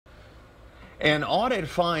An audit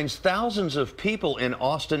finds thousands of people in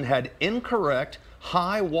Austin had incorrect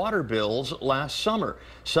high water bills last summer.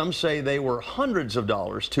 Some say they were hundreds of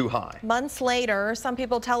dollars too high. Months later, some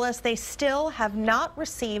people tell us they still have not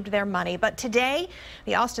received their money. But today,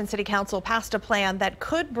 the Austin City Council passed a plan that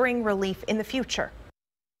could bring relief in the future.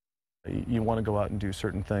 You want to go out and do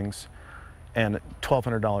certain things, and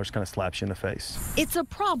 $1,200 kind of slaps you in the face. It's a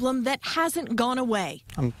problem that hasn't gone away.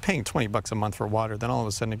 I'm paying $20 a month for water, then all of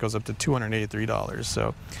a sudden it goes up to $283.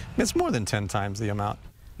 So it's more than 10 times the amount.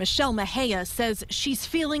 Michelle Mejia says she's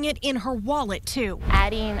feeling it in her wallet too.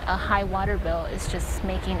 Adding a high water bill is just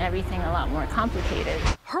making everything a lot more complicated.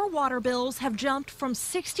 Her water bills have jumped from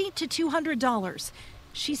 $60 to $200.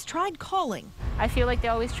 She's tried calling. I feel like they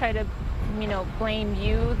always try to, blame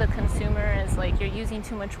you, the consumer, as like you're using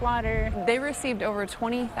too much water. They received over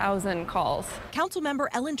 20,000 calls. Councilmember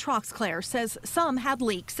Ellen Troxclair says some had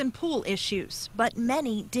leaks and pool issues, but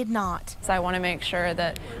many did not. So I want to make sure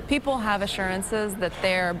that people have assurances that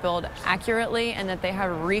they're billed accurately and that they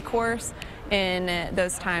have recourse in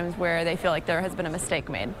those times where they feel like there has been a mistake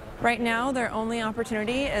made. Right now, their only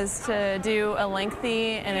opportunity is to do a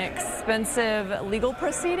lengthy and expensive legal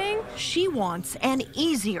proceeding. She wants an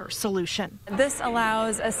easier solution. This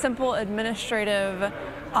allows a simple administrative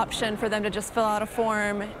option for them to just fill out a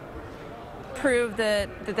form, prove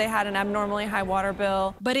that they had an abnormally high water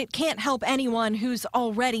bill. But it can't help anyone who's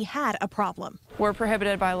already had a problem. We're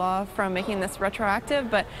prohibited by law from making this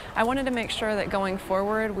retroactive, but I wanted to make sure that going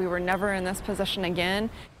forward, we were never in this position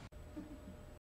again.